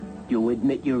You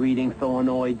admit you're eating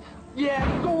thornoids? Yeah,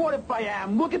 so what if I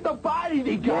am? Look at the body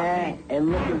they got Yeah, me.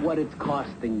 and look at what it's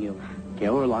costing you.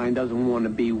 Caroline doesn't want to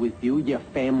be with you. Your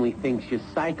family thinks you're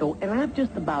psycho, and I've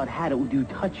just about had it with you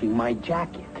touching my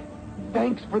jacket.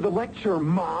 Thanks for the lecture,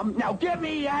 Mom. Now get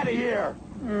me out of here.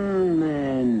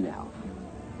 No.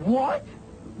 What?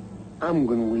 I'm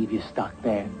going to leave you stuck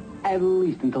there, at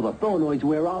least until the thornoids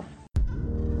wear off.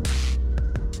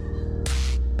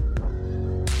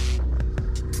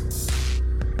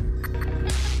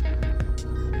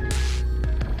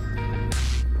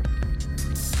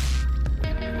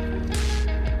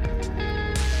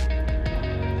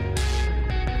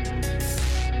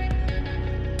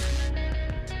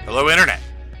 Hello, Internet,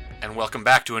 and welcome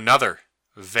back to another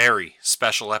very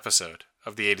special episode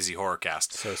of the A to Z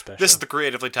Horrorcast. So special. This is the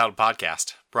creatively titled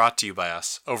podcast brought to you by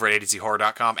us over at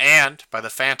AtoZHorror.com and by the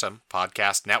Phantom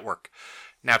Podcast Network.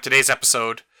 Now, today's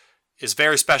episode is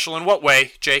very special. In what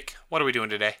way, Jake? What are we doing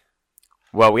today?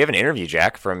 Well, we have an interview,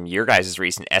 Jack, from your guys'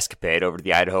 recent escapade over to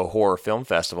the Idaho Horror Film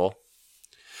Festival.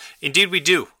 Indeed, we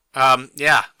do.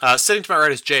 Sitting to my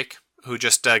right is Jake, who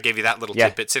just gave you that little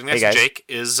tidbit. Sitting next to Jake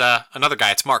is another guy.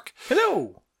 It's Mark.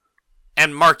 Hello.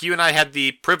 And Mark, you and I had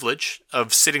the privilege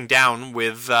of sitting down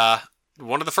with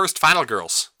one of the first Final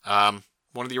Girls, one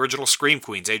of the original Scream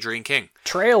Queens, Adrienne King.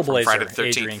 Trailblazer,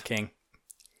 Adrienne King.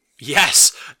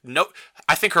 Yes. No,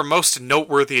 I think her most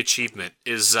noteworthy achievement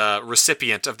is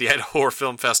recipient of the Idaho Horror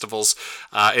Film Festival's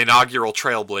inaugural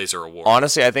Trailblazer Award.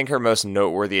 Honestly, I think her most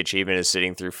noteworthy achievement is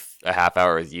sitting through a half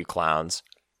hour with you clowns.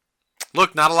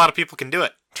 Look, not a lot of people can do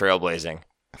it. Trailblazing.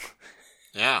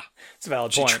 Yeah. It's a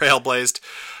valid She point. trailblazed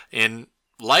in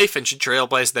life, and she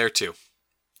trailblazed there, too.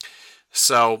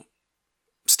 So,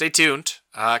 stay tuned,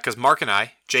 because Mark and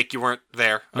I, Jake, you weren't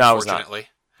there, unfortunately.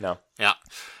 No, I was not.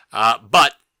 Yeah.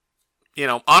 But, you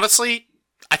know, honestly,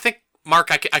 I think, Mark,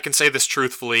 I can say this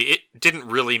truthfully, it didn't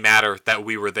really matter that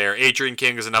we were there. Adrienne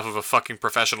King is enough of a fucking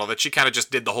professional that she kind of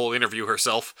just did the whole interview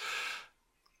herself.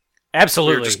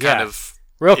 Absolutely, We were just kind of...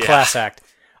 Real class act.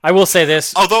 I will say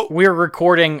this, although we're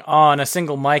recording on a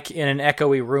single mic in an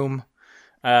echoey room.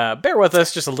 Bear with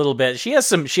us just a little bit. She has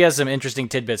some interesting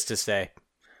tidbits to say.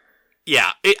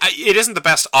 Yeah, it isn't the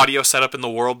best audio setup in the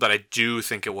world, but I do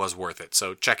think it was worth it.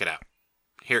 So check it out.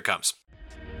 Here it comes.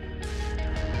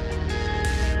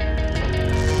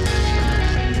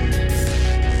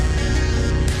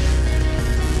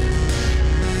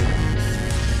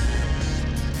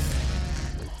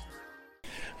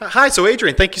 Hi, so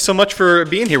Adrienne, thank you so much for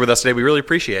being here with us today. We really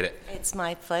appreciate it. It's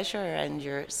my pleasure, and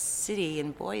your city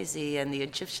in Boise and the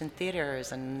Egyptian Theater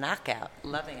is a knockout.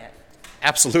 Loving it.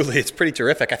 Absolutely, it's pretty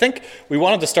terrific. I think we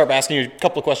wanted to start by asking you a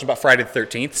couple of questions about Friday the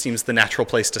 13th. Seems the natural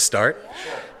place to start.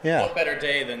 Sure. Yeah. What better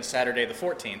day than Saturday the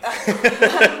 14th?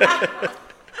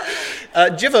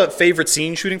 Do you have a favorite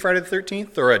scene shooting Friday the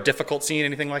 13th, or a difficult scene,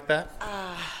 anything like that?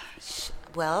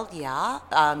 Well, yeah.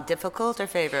 Difficult or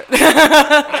favorite?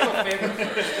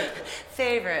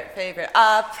 favorite.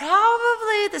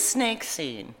 Probably the snake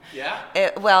scene. Yeah?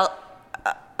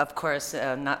 Of course,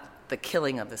 not the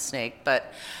killing of the snake,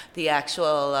 but the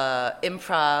actual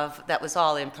improv. That was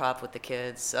all improv with the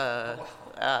kids.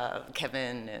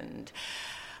 Kevin and...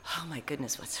 Oh, my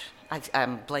goodness,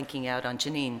 I'm blanking out on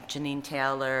Janine. Janine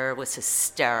Taylor was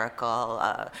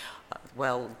hysterical.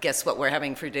 Well, guess what we're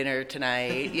having for dinner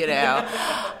tonight, you know.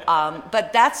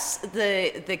 But that's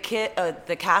the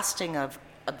casting of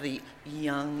the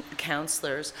young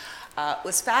counselors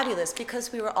was fabulous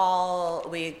because we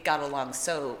got along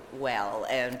so well,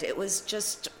 and it was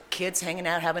just kids hanging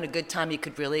out, having a good time. You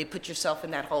could really put yourself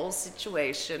in that whole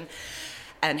situation.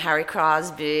 And Harry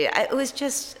Crosby, it was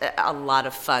just a lot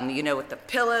of fun, you know, with the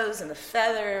pillows and the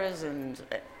feathers, and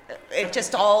it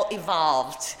just all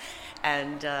evolved.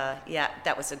 And,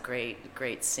 that was a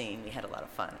great scene. We had a lot of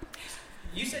fun.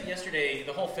 You said yesterday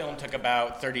the whole film took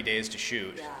about 30 days to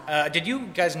shoot. Yeah. Did you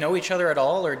guys know each other at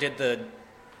all, or did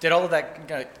all of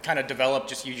that kind of develop,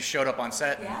 you just showed up on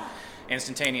set and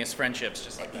instantaneous friendships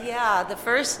just like that? Yeah, the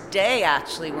first day,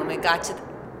 actually, when we got to...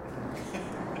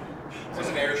 There's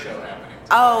an air show happening.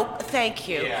 Oh, thank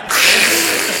you. Yeah.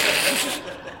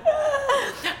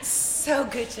 So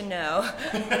good to know.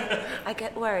 I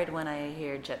get worried when I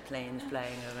hear jet planes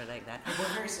flying over like that.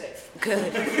 We're very safe.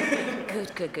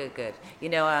 Good. You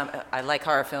know, I like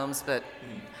horror films, but...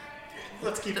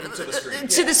 Let's keep it to the screen.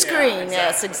 To the screen,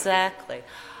 yes, exactly.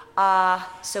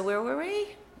 So where were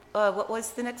we? What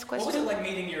was the next question? What was it like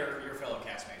meeting your fellow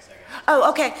castmates, I guess? Oh,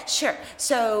 okay, sure.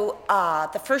 So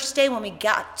the first day when we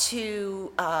got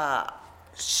to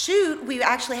shoot, we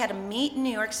actually had to meet in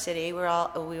New York City. We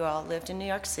all lived in New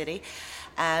York City,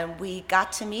 And we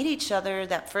got to meet each other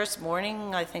that first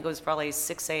morning. I think it was probably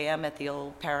 6 a.m. at the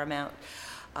old Paramount,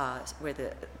 where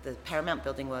the Paramount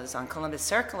building was on Columbus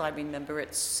Circle. I remember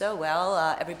it so well.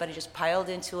 Everybody just piled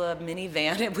into a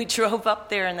minivan and we drove up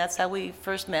there, and that's how we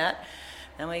first met.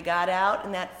 And we got out,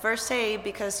 and that first day,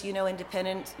 because, you know,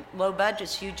 independent, low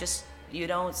budgets, you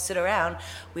don't sit around.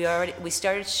 We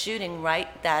started shooting right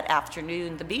that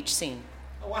afternoon, the beach scene.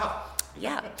 Oh, wow.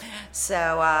 Yeah.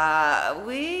 So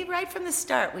right from the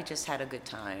start, we just had a good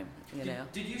time, you know.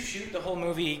 Did you shoot the whole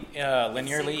movie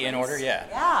linearly in order? Yeah.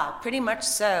 Yeah, pretty much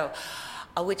so.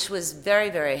 Which was very,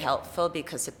 very helpful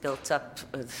because it built up,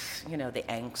 you know, the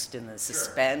angst and the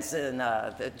suspense and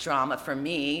the drama for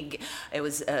me. It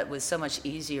was so much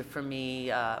easier for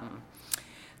me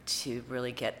to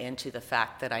really get into the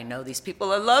fact that I know these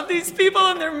people, I love these people,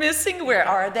 and they're missing. Where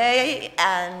are they?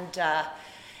 And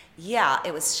yeah,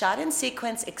 it was shot in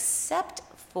sequence, except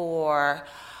for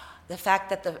the fact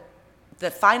that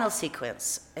the final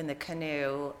sequence in the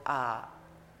canoe.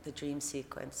 The dream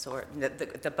sequence, or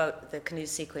the canoe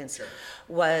sequence,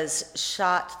 was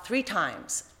shot 3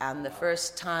 times. And the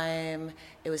first time,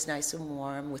 it was nice and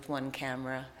warm with one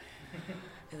camera.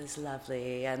 It was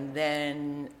lovely. And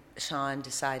then Sean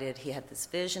decided he had this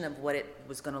vision of what it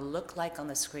was going to look like on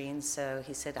the screen. So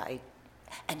he said,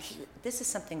 this is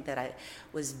something that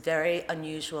was very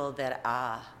unusual that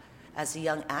as a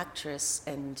young actress,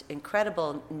 and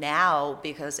incredible now,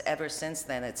 because ever since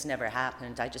then it's never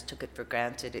happened. I just took it for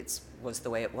granted. It was the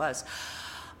way it was.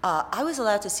 I was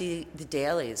allowed to see the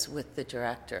dailies with the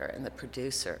director and the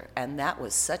producer, and that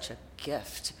was such a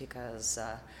gift because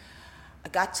I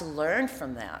got to learn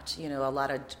from that. You know, a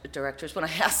lot of directors, when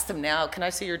I ask them now, can I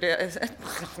see your dailies?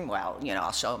 Well, you know,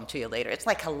 I'll show them to you later. It's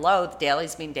like, hello, the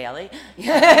dailies mean daily.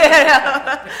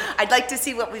 I'd like to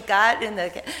see what we've got in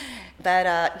the...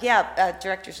 But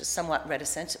directors are somewhat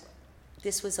reticent.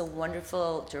 This was a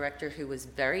wonderful director who was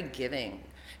very giving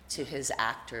to his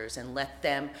actors and let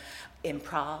them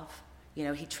improv. You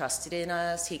know, he trusted in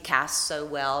us. He cast so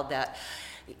well that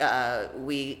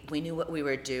we knew what we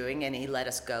were doing, and he let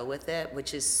us go with it,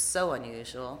 which is so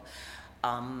unusual.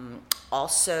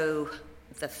 Also,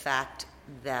 the fact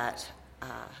that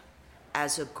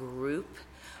as a group,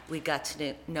 we got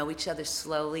to know each other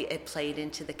slowly. It played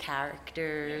into the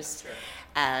characters. Yeah, sure.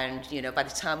 And, you know, by the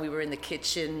time we were in the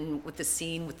kitchen with the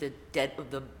scene with the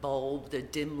bulb, the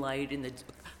dim light, and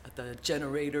the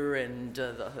generator, and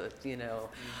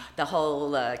the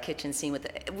whole kitchen scene with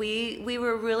it, we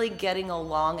were really getting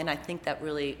along, and I think that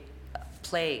really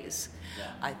plays.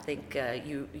 Yeah. I think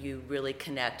you really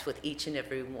connect with each and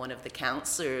every one of the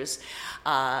counselors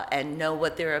and know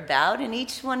what they're about, and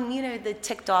each one, you know, they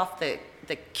ticked off the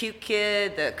cute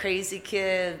kid, the crazy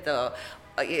kid, the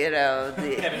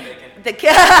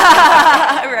kid,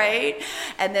 right?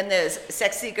 And then there's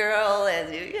sexy girl, and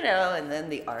and then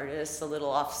the artist, the little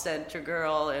off-center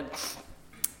girl, and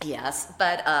yes.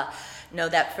 But no,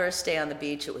 that first day on the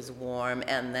beach, it was warm,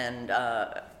 and then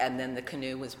the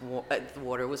canoe was warm, the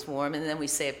water was warm, and then we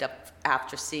saved up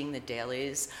after seeing the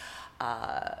dailies.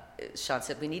 Sean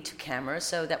said we need 2 cameras,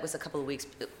 so that was a couple of weeks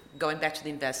going back to the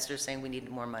investors saying we needed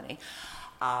more money.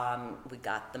 We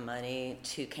got the money,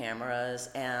 2 cameras,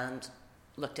 and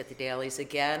looked at the dailies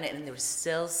again, and there was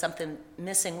still something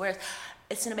missing. Where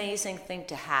it's an amazing thing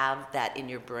to have that in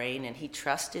your brain, and he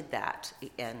trusted that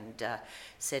and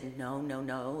said,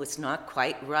 no, it's not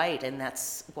quite right. And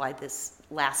that's why this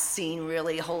last scene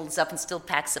really holds up and still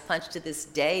packs a punch to this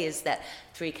day, is that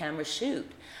 3 camera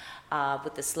shoot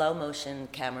with the slow motion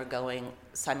camera going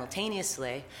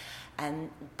simultaneously. And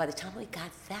by the time we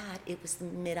got that, it was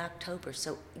mid-October.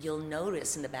 So you'll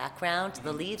notice in the background,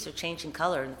 the leaves are changing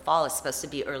color, and the fall is supposed to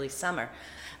be early summer.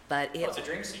 But it's a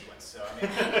dream sequence, so I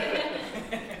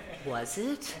mean... Was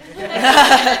it?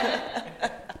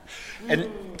 And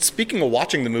speaking of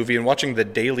watching the movie and watching the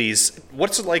dailies,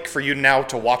 what's it like for you now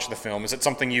to watch the film? Is it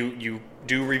something you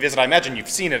do revisit? I imagine you've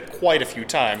seen it quite a few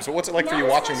times, but what's it like for you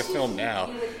watching the film now?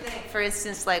 You would think, for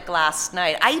instance, like last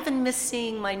night, I even missed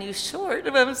seeing my new short.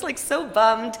 I was like so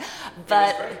bummed,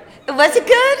 but was it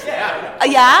good? Yeah.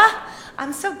 Yeah?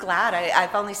 I'm so glad.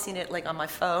 I've only seen it like on my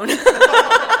phone.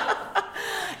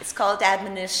 It's called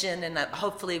Admonition, and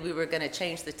hopefully we were going to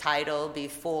change the title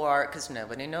before, because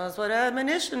nobody knows what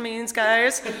admonition means,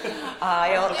 guys. And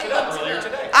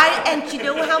you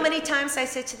know how many times I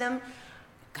said to them,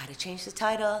 got to change the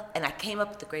title, and I came up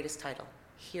with the greatest title,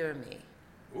 Hear Me.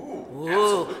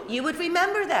 Ooh. You would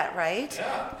remember that, right?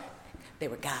 Yeah. They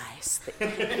were guys.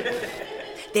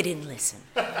 They didn't listen.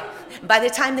 By the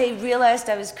time they realized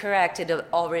I was correct, it had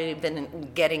already been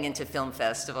getting into film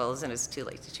festivals, and it's too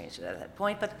late to change it at that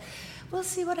point. But we'll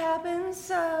see what happens.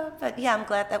 But yeah, I'm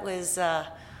glad that was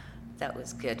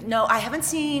good. No, I haven't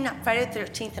seen Friday the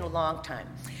 13th in a long time,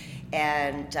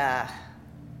 and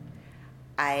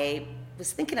I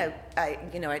was thinking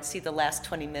I'd see the last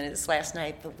 20 minutes last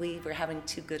night, but we were having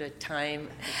too good a time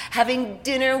having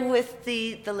dinner with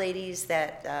the ladies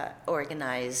that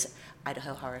organize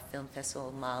Idaho Horror Film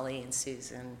Festival, Molly and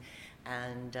Susan,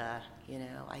 and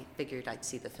I figured I'd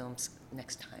see the films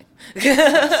next time.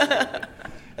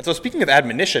 And so speaking of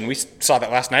admonition, we saw that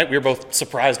last night. We were both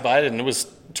surprised by it, and it was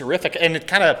terrific. And it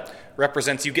kind of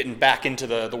represents you getting back into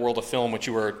the world of film, which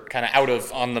you were kind of out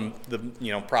of on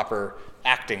the proper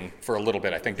acting for a little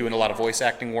bit, I think, doing a lot of voice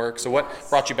acting work. So what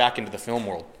brought you back into the film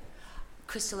world?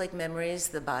 Crystal Lake Memories,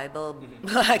 the Bible.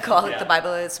 I call it the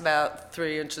Bible. It's about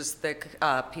 3 inches thick.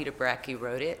 Peter Bracke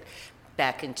wrote it.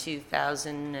 Back in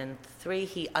 2003,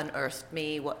 he unearthed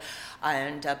me,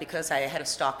 and because I had a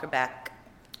stalker back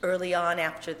early on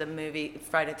after the movie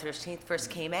Friday the 13th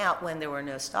first came out, when there were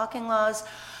no stalking laws,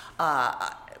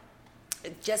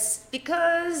 just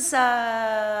because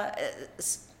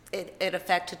it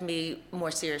affected me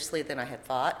more seriously than I had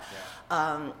thought.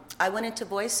 Yeah. I went into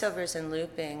voiceovers and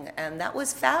looping, and that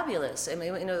was fabulous. I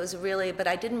mean, it was really, but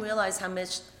I didn't realize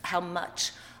how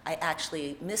much I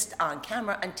actually missed on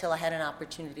camera until I had an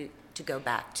opportunity to go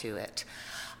back to it,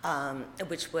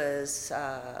 which was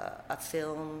a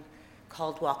film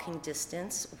called Walking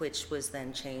Distance, which was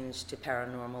then changed to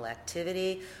Paranormal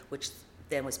Activity, which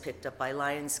then was picked up by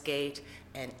Lionsgate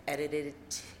and edited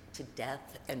to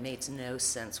death and made no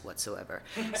sense whatsoever.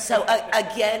 So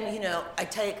again,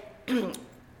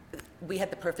 we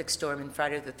had the perfect storm in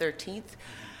Friday the 13th,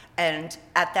 and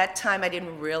at that time I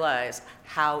didn't realize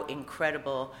how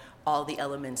incredible all the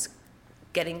elements,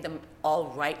 getting them all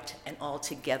right and all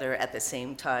together at the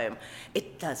same time.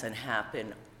 It doesn't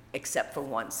happen except for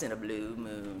once in a blue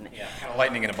moon. Yeah, kind of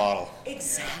lightning in a bottle.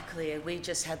 Exactly. And we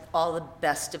just had all the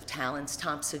best of talents.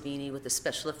 Tom Savini with the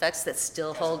special effects that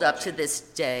still hold up to this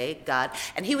day. God.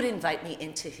 And he would invite me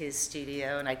into his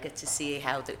studio, and I'd get to see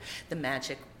how the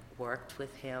magic worked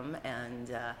with him. And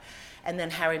then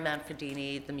Harry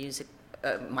Manfredini, the music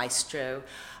maestro,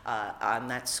 on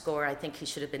that score. I think he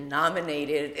should have been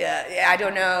nominated, I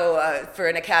don't know, for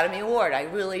an Academy Award. I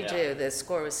really do. The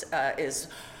score is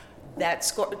that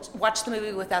score. Watch the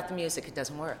movie without the music; it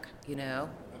doesn't work.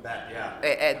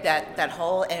 That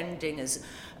whole ending is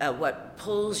what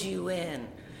pulls you in.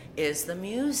 Is the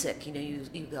music?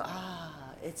 You go,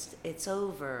 it's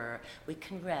over. We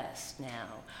can rest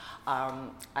now.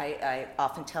 I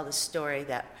often tell the story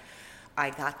that I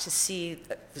got to see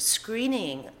the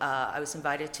screening. I was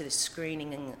invited to the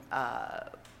screening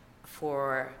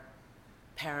for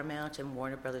Paramount and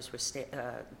Warner Brothers were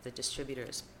the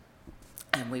distributors.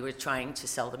 And we were trying to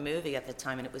sell the movie at the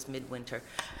time, and it was midwinter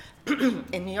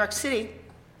in New York City.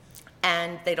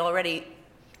 And they'd already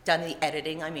done the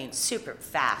editing, super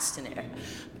fast, and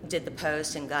did the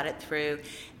post and got it through.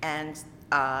 And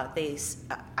I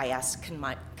asked, can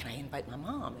I invite my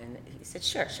mom? And he said,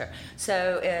 sure.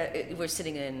 So we're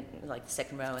sitting in the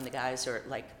second row, and the guys are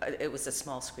it was a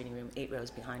small screening room, 8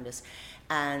 rows behind us.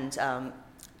 And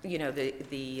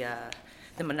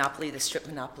the Monopoly, the strip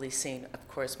Monopoly scene, of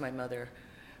course, my mother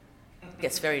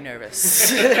gets very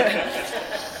nervous.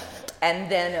 And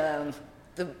then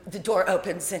the door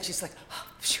opens, and she's like, oh,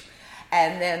 phew.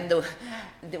 And then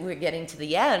we're getting to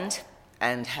the end,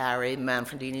 and Harry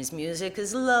Manfredini's music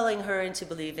is lulling her into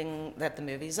believing that the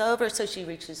movie's over, so she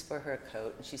reaches for her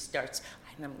coat, and she starts,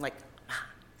 and I'm like,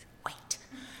 wait.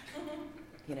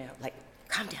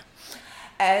 Calm down.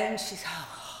 And she's,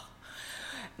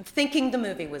 thinking the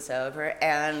movie was over,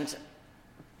 and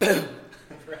boom.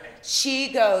 Right. She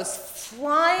goes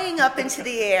flying up into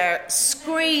the air,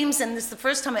 screams, and this is the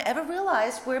first time I ever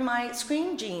realized where my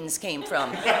scream genes came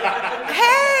from.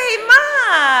 Hey,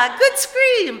 Ma, good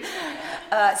scream.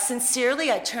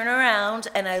 Sincerely, I turn around,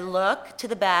 and I look to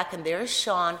the back, and there's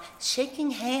Sean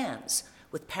shaking hands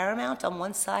with Paramount on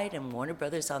one side and Warner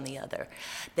Brothers on the other.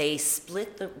 They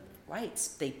split the rights.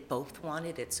 They both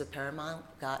wanted it, so Paramount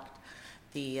got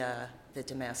the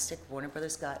domestic, Warner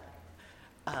Brothers got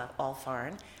all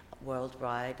foreign,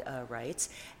 worldwide rights,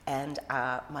 and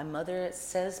my mother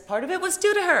says part of it was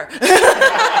due to her.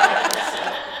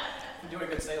 Doing a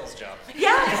good sales job.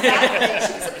 Yeah, exactly.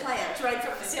 She was a plant right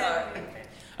from the start.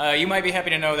 You might be happy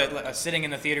to know that sitting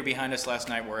in the theater behind us last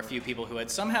night were a few people who had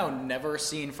somehow never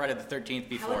seen Friday the 13th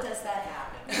before. How does that happen?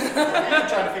 I'm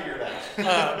trying to figure it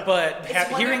out. But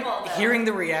wonderful, though. hearing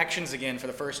the reactions again for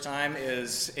the first time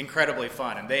is incredibly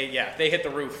fun, and they hit the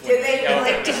roof.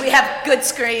 Did we have good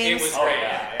screens? It was great.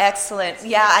 Yeah. Excellent.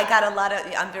 Yeah, I got a lot of.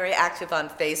 I'm very active on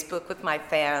Facebook with my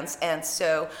fans, and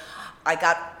so I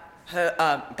got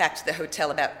back to the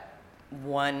hotel about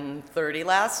 1:30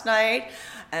 last night,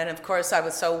 and of course I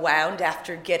was so wound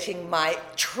after getting my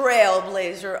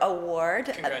Trailblazer Award.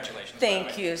 Congratulations.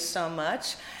 Thank you so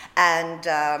much. And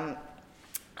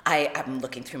I'm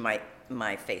looking through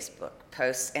my Facebook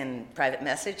posts and private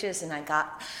messages, and I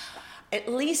got at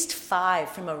least 5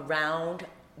 from around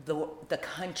the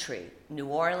country: New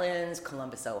Orleans,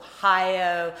 Columbus,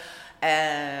 Ohio,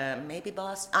 maybe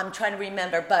Boston. I'm trying to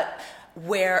remember, but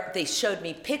where they showed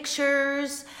me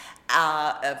pictures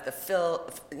of the film,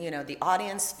 the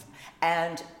audience,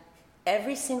 and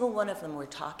every single one of them were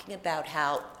talking about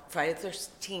how Friday the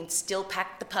 13th still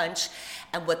packed the punch,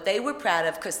 and what they were proud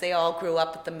of, because they all grew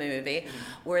up with the movie,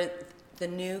 were the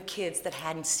new kids that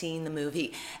hadn't seen the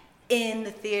movie in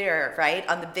the theater, right,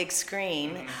 on the big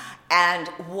screen, and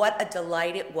what a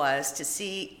delight it was to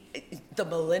see the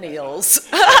millennials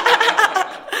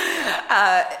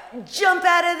jump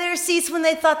out of their seats when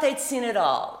they thought they'd seen it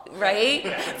all, right?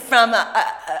 From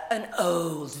an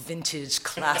old vintage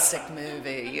classic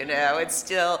movie, it's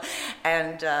still,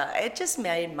 and it just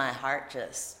made my heart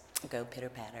just go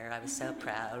pitter-patter. I was so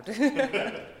proud.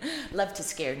 Love to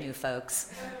scare new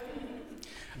folks.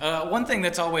 One thing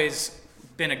that's always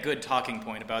been a good talking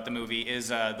point about the movie is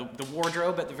the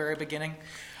wardrobe at the very beginning.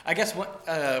 I guess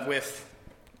with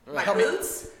My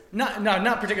boots?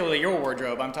 Not particularly your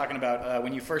wardrobe. I'm talking about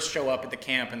when you first show up at the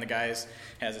camp and the guy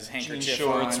has his handkerchief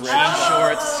shorts, on. red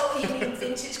shorts. Oh, you mean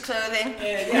vintage clothing?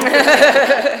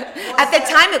 At the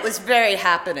time, it was very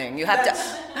happening. You have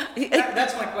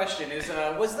That's my question.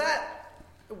 Was that?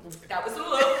 That was the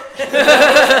look.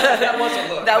 That was a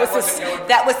look.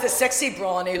 That was the sexy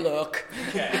brawny look.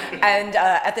 Okay. And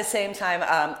at the same time,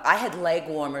 I had leg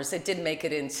warmers. It didn't make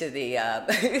it into the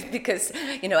because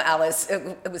Alice,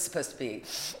 it was supposed to be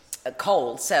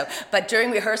cold. So, but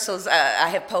during rehearsals, I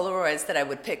have Polaroids that I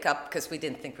would pick up because we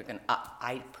didn't think we're going to.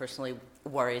 I personally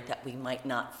worried that we might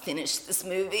not finish this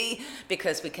movie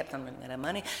because we kept on running out of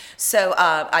money. So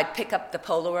I'd pick up the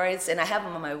Polaroids, and I have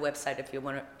them on my website if you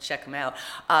want to check them out.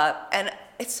 And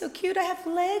it's so cute. I have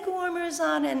leg warmers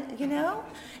on, and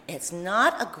it's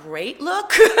not a great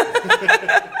look,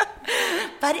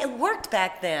 but it worked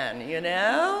back then.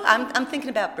 I'm thinking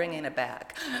about bringing it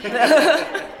back.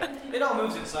 It all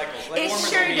moves in cycles. Like It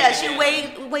sure does. You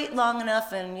wait long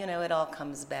enough, and it all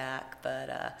comes back. But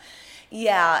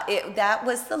yeah, that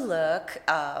was the look.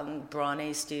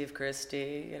 Brawny Steve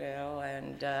Christie,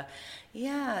 and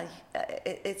yeah,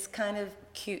 it's kind of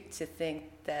cute to think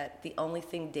that the only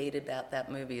thing dated about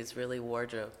that movie is really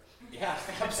wardrobe. Yeah,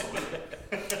 absolutely.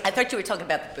 I thought you were talking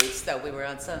about the boots, though. We were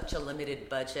on such a limited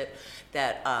budget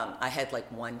that I had like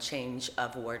one change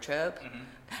of wardrobe,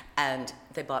 and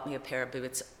they bought me a pair of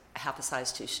boots half a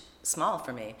size too small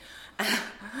for me.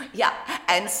 Yeah,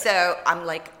 and so I'm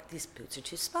like, these boots are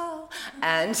too small.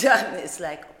 And it's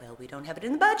like, well, we don't have it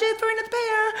in the budget for another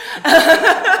pair.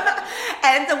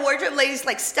 And the wardrobe lady's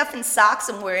like stuffing socks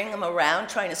and wearing them around,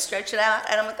 trying to stretch it out.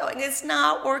 And I'm going, it's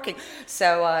not working.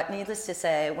 So needless to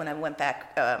say, when I went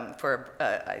back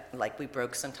we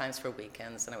broke sometimes for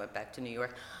weekends, and I went back to New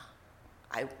York,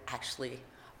 I actually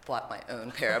bought my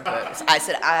own pair of boots. I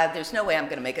said, there's no way I'm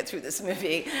going to make it through this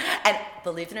movie. And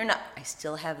believe it or not, I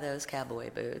still have those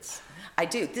cowboy boots. I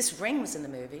do. This ring was in the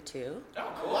movie, too.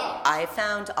 Oh, cool. Wow. I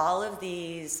found all of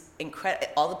these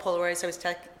all the Polaroids I was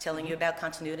telling you about,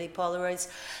 continuity Polaroids,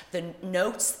 the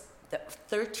notes, the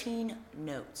 13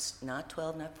 notes, not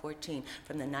 12, not 14,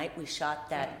 from the night we shot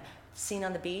that scene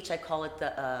on the beach. I call it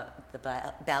the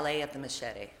ballet of the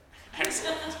machete.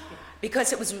 Excellent.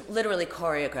 Because it was literally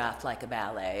choreographed like a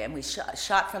ballet, and we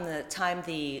shot from the time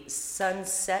the sun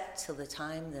set till the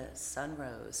time the sun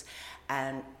rose.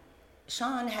 And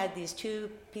Sean had these 2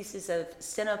 pieces of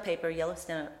steno paper, yellow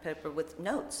steno paper with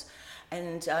notes,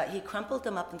 and he crumpled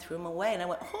them up and threw them away. And I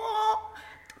went, oh,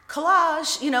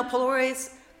 collage,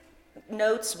 Polaroids,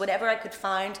 notes, whatever I could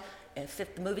find. If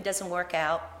the movie doesn't work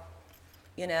out,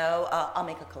 I'll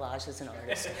make a collage as an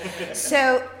artist.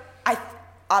 So I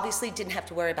obviously didn't have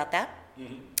to worry about that.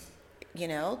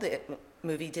 The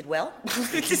movie did well,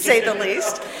 to say the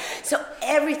least. So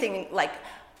everything, like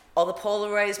all the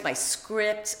Polaroids, my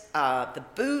script, the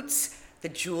boots, the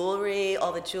jewelry,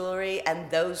 all the jewelry, and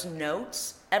those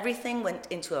notes, everything went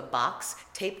into a box,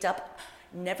 taped up,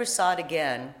 never saw it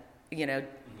again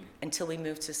until we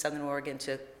moved to Southern Oregon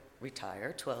to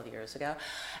retire 12 years ago,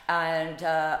 and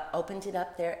opened it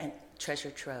up there, and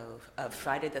treasure trove of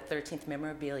Friday the 13th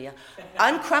memorabilia.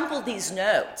 Uncrumpled these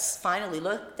notes, finally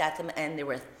looked at them, and there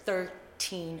were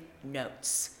 13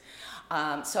 notes.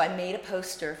 So I made a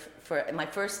poster for my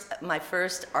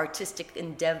first artistic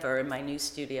endeavor in my new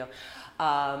studio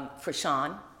for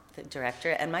Sean, the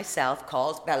director, and myself,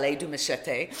 called Ballet du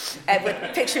Machete, and with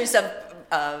pictures of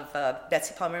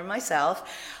Betsy Palmer and myself,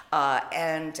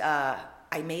 and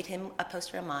I made him a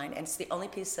poster of mine, and it's the only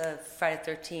piece of Friday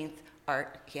the 13th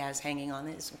art he has hanging on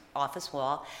his office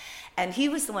wall. And he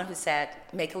was the one who said,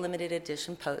 make a limited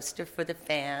edition poster for the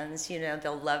fans,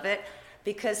 they'll love it,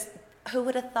 because who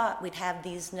would have thought we'd have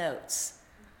these notes?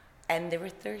 And there were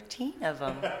 13 of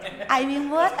them. I mean,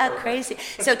 what a crazy...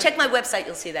 So check my website,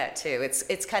 you'll see that too.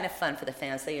 It's kind of fun for the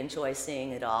fans. They enjoy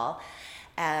seeing it all.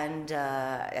 And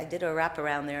I did a wrap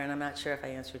around there, and I'm not sure if I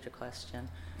answered your question.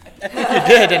 I think you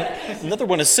did. And another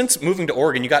one is, since moving to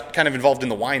Oregon, you got kind of involved in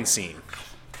the wine scene.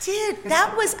 Dude,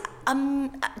 that was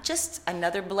just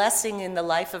another blessing in the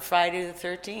life of Friday the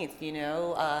 13th,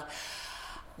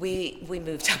 We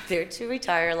moved up there to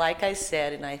retire, like I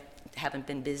said, and I haven't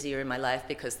been busier in my life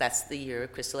because that's the year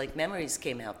Crystal Lake Memories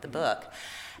came out, the book.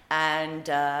 And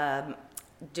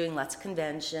doing lots of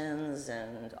conventions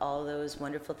and all those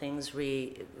wonderful things,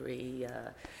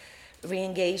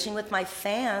 re-engaging with my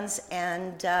fans,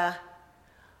 and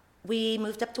we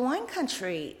moved up to wine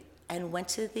country and went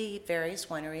to the various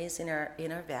wineries in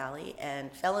our valley and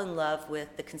fell in love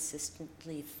with the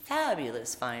consistently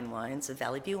fabulous fine wines of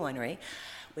Valley View Winery,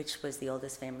 which was the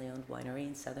oldest family-owned winery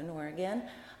in Southern Oregon.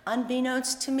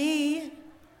 Unbeknownst to me,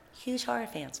 huge horror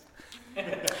fans.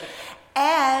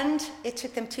 And it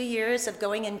took them 2 years of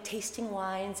going and tasting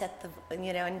wines at the,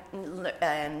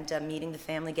 and meeting the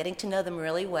family, getting to know them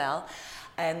really well,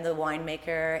 and the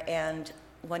winemaker. And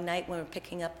one night when we were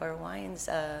picking up our wines,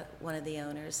 one of the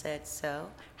owners said,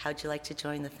 "So, how'd you like to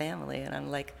join the family?" And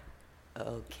I'm like,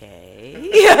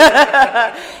 "Okay,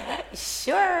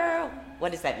 sure.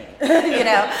 What does that mean?"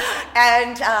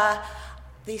 And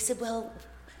they said, "Well,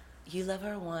 you love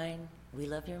our wine, we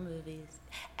love your movies,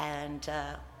 and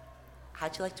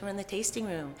how'd you like to run the tasting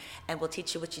room? And we'll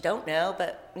teach you what you don't know."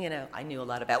 But, I knew a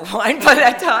lot about wine by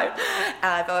that time.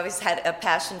 I've always had a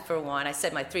passion for wine. I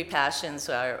said my 3 passions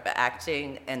are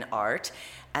acting and art,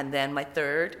 and then my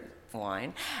third,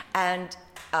 wine. And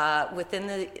within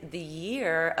the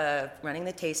year of running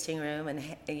the tasting room and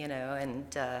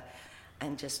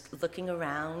just looking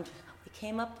around, we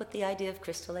came up with the idea of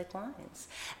Crystal Lake Wines.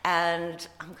 And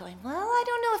I'm going, well, I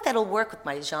don't know if that'll work with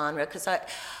my genre, because at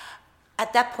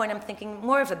that point, I'm thinking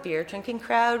more of a beer drinking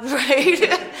crowd,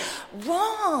 right?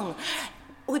 Wrong.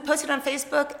 We posted on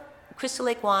Facebook, Crystal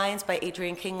Lake Wines by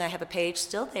Adrienne King. I have a page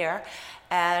still there.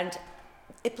 And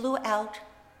it blew out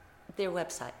their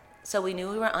website. So we knew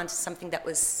we were onto something that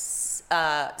was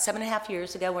 7.5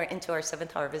 years ago. We're into our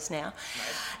 7th harvest now.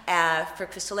 Nice. For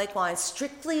Crystal Lake Wines,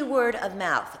 strictly word of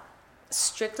mouth.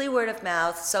 Strictly word of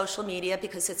mouth, social media,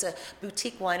 because it's a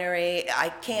boutique winery. I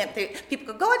can't.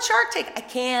 People go on Shark Tank. I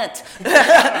can't.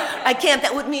 I can't.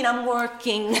 That would mean I'm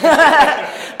working.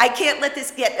 I can't let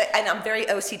this get. And I'm very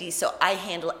OCD, so I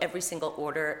handle every single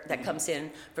order that comes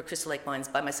in for Crystal Lake Wines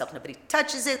by myself. Nobody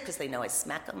touches it because they know I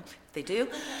smack them if they do.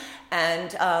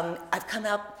 And I've come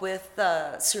up with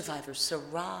Survivor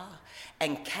Syrah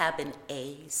and Cabin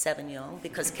A Sauvignon,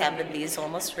 because Cabin B is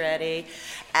almost ready.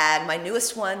 And my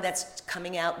newest one that's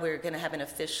coming out, we're going to have an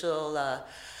official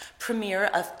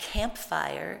premiere of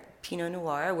Campfire Pinot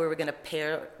Noir, where we're going to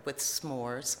pair with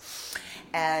s'mores.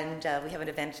 And we have an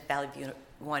event at Valley View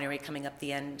Winery coming up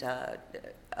the end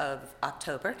of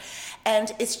October.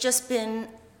 And it's just been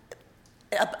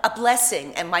a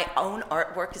blessing, and my own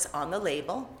artwork is on the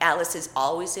label. Alice is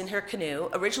always in her canoe.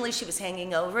 Originally she was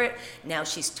hanging over it. Now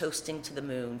she's toasting to the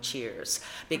moon. Cheers.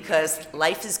 Because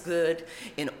life is good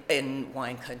in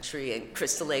wine country and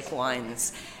Crystal Lake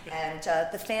Wines. And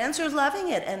the fans are loving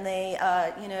it. And they,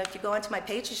 if you go onto my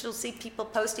pages, you'll see people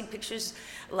posting pictures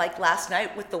like last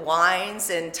night with the wines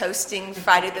and toasting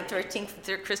Friday the 13th with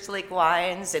their Crystal Lake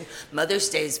Wines. And Mother's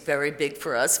Day is very big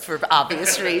for us for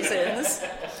obvious reasons.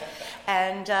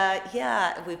 And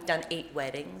we've done 8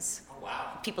 weddings. Oh,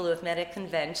 wow. People who have met at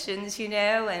conventions,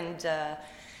 and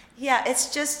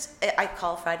it's just, I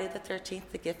call Friday the 13th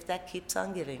the gift that keeps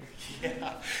on giving.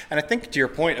 Yeah. And I think to your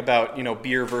point about,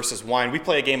 beer versus wine, we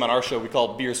play a game on our show we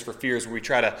call Beers for Fears, where we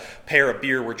try to pair a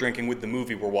beer we're drinking with the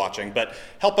movie we're watching. But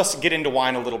help us get into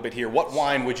wine a little bit here. What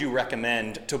wine would you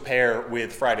recommend to pair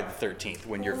with Friday the 13th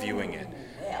when you're viewing it?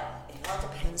 Well, it all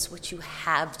depends what you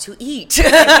have to eat.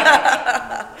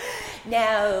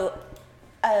 Now,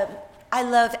 I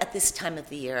love at this time of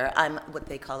the year, I'm what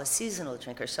they call a seasonal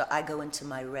drinker, so I go into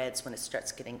my reds when it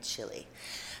starts getting chilly.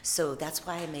 So that's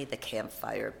why I made the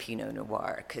campfire Pinot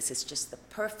Noir, because it's just the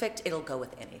perfect, it'll go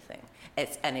with anything.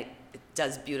 It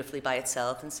does beautifully by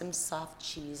itself, and some soft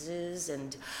cheeses,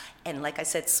 and like I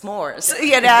said, s'mores,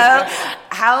 you know?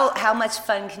 How much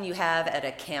fun can you have at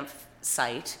a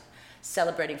campsite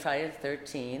celebrating Friday the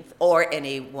 13th, or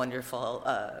any wonderful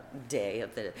day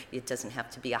of the, it doesn't have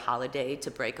to be a holiday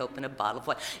to break open a bottle of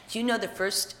wine. Do you know the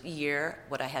first year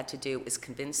what I had to do is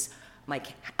convince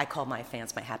I call my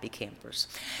fans my happy campers.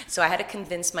 So I had to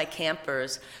convince my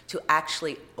campers to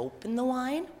actually open the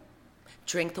wine,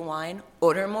 drink the wine,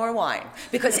 order more wine,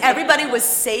 because everybody was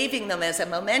saving them as a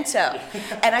memento.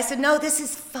 And I said, no, this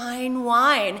is fine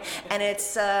wine, and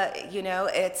it's,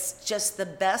 it's just the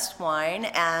best wine,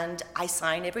 and I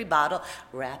sign every bottle,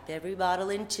 wrap every bottle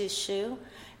in tissue.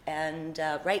 And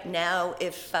right now,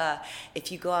 if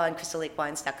you go on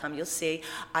crystallakewines.com, you'll see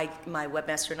my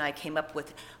webmaster and I came up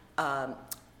with,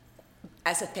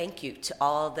 as a thank you to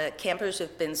all the campers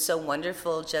who've been so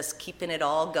wonderful, just keeping it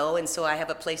all going, so I have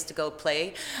a place to go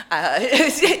play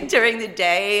during the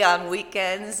day, on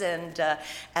weekends, and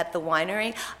at the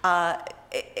winery.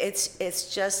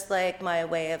 It's just like my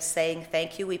way of saying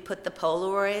thank you. We put the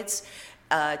Polaroids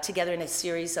together in a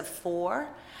series of 4,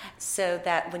 so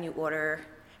that when you order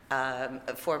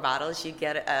 4 bottles, you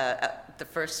get the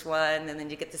first one, and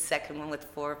then you get the second one with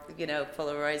 4,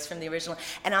 Polaroids from the original.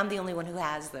 And I'm the only one who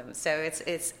has them, so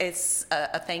it's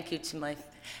a thank you to my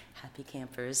happy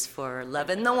campers for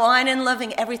loving the wine and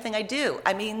loving everything I do.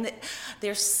 I mean,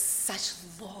 they're such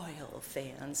loyal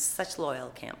fans, such loyal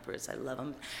campers. I love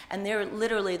them, and they're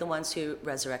literally the ones who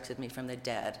resurrected me from the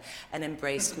dead and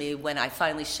embraced me when I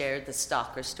finally shared the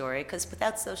stalker story. Because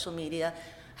without social media,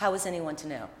 how was anyone to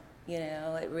know?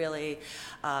 It really,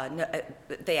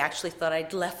 they actually thought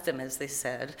I'd left them, as they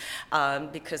said,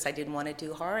 because I didn't want to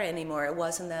do horror anymore. It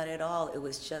wasn't that at all. It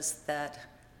was just that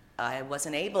I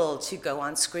wasn't able to go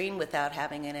on screen without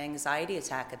having an anxiety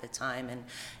attack at the time. And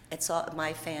it's all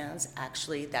my fans,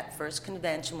 actually, that first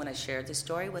convention when I shared the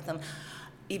story with them,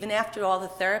 even after all the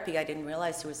therapy, I didn't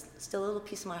realize there was still a little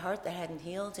piece of my heart that hadn't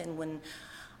healed. And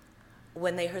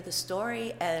when they heard the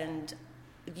story, and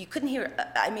you couldn't hear,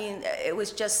 I mean, it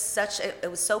was just it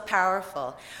was so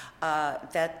powerful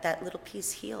that little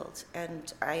piece healed.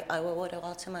 And I owe it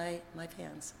all to my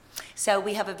fans. So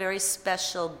we have a very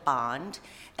special bond,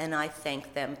 and I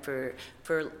thank them for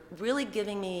really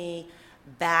giving me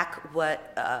back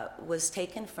what was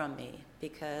taken from me,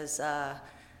 because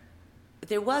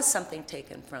there was something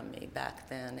taken from me back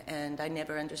then, and I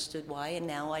never understood why, and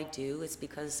now I do. It's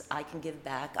because I can give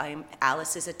back.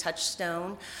 Alice is a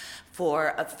touchstone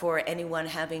for anyone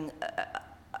having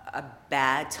a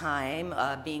bad time,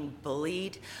 being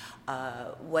bullied,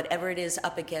 whatever it is,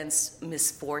 up against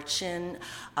misfortune,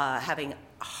 having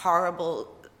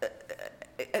horrible.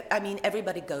 I mean,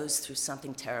 everybody goes through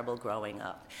something terrible growing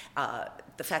up.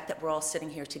 The fact that we're all sitting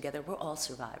here together, we're all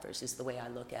survivors, is the way I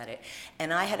look at it.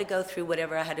 And I had to go through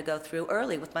whatever I had to go through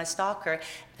early with my stalker.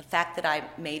 The fact that I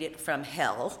made it from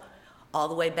hell all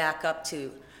the way back up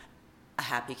to a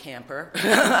happy camper.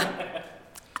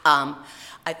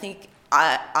 I think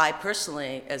I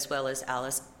personally, as well as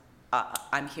Alice,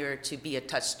 I'm here to be a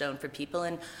touchstone for people,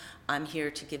 and I'm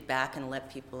here to give back and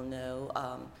let people know,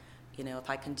 if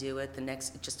I can do it,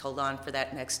 just hold on for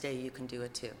that next day, you can do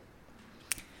it too.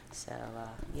 So,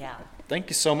 yeah. Thank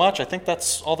you so much. I think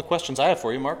that's all the questions I have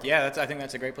for you, Mark. Yeah, I think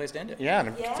that's a great place to end it. Yeah,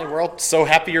 and we're all so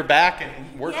happy you're back. And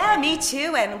yeah, me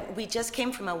too. And we just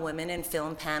came from a women in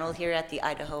film panel here at the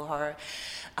Idaho Horror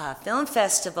Film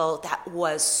Festival. That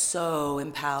was so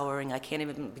empowering. I can't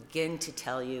even begin to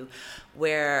tell you,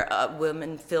 where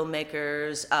women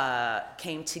filmmakers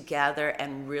came together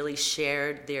and really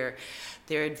shared their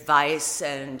advice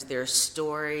and their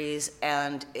stories,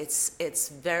 and it's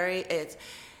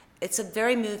a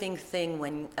very moving thing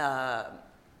when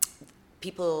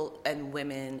people and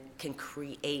women can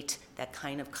create that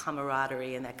kind of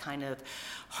camaraderie and that kind of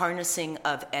harnessing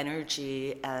of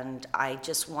energy. And I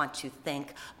just want to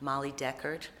thank Molly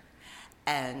Deckard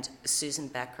and Susan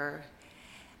Becker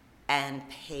and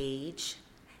Paige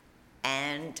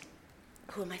and,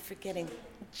 who am I forgetting?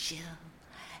 Jill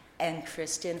and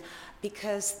Kristen,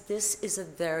 because this is a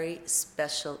very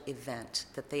special event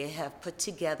that they have put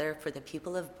together for the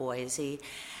people of Boise,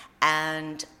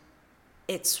 and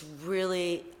it's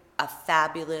really a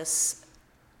fabulous,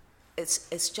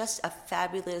 it's just a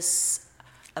fabulous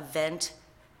event,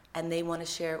 and they want to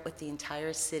share it with the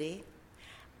entire city.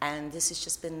 And this has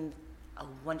just been a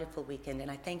wonderful weekend, and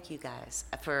I thank you guys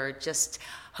for just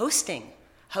hosting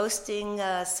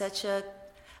such a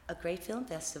a great film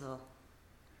festival.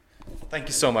 Thank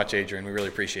you so much, Adrienne. We really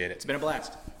appreciate it. It's been a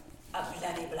blast. A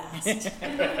bloody blast.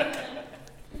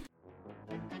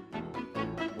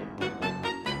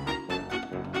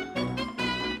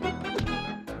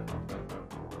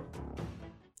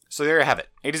 So there you have it.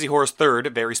 A to Z Horror's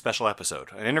third very special episode.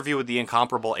 An interview with the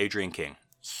incomparable Adrienne King.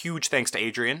 Huge thanks to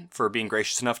Adrienne for being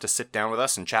gracious enough to sit down with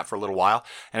us and chat for a little while.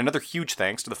 And another huge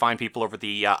thanks to the fine people over at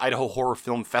the Idaho Horror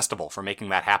Film Festival for making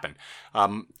that happen.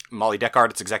 Molly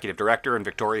Deckard, its executive director, and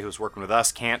Victoria, who's working with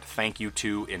us, can't thank you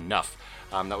two enough.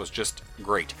 That was just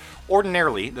great.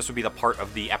 Ordinarily, this would be the part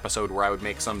of the episode where I would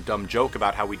make some dumb joke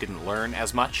about how we didn't learn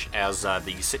as much as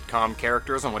the sitcom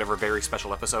characters on whatever very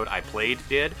special episode I played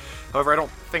did. However, I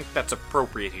don't think that's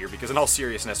appropriate here, because in all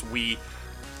seriousness, we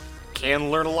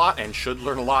can learn a lot and should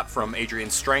learn a lot from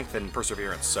Adrienne's strength and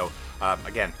perseverance. So,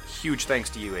 again, huge thanks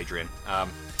to you, Adrienne.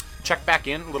 Check back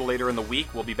in a little later in the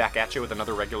week. We'll be back at you with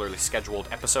another regularly scheduled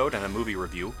episode and a movie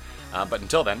review. But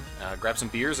until then, grab some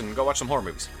beers and go watch some horror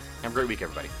movies. Have a great week,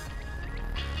 everybody.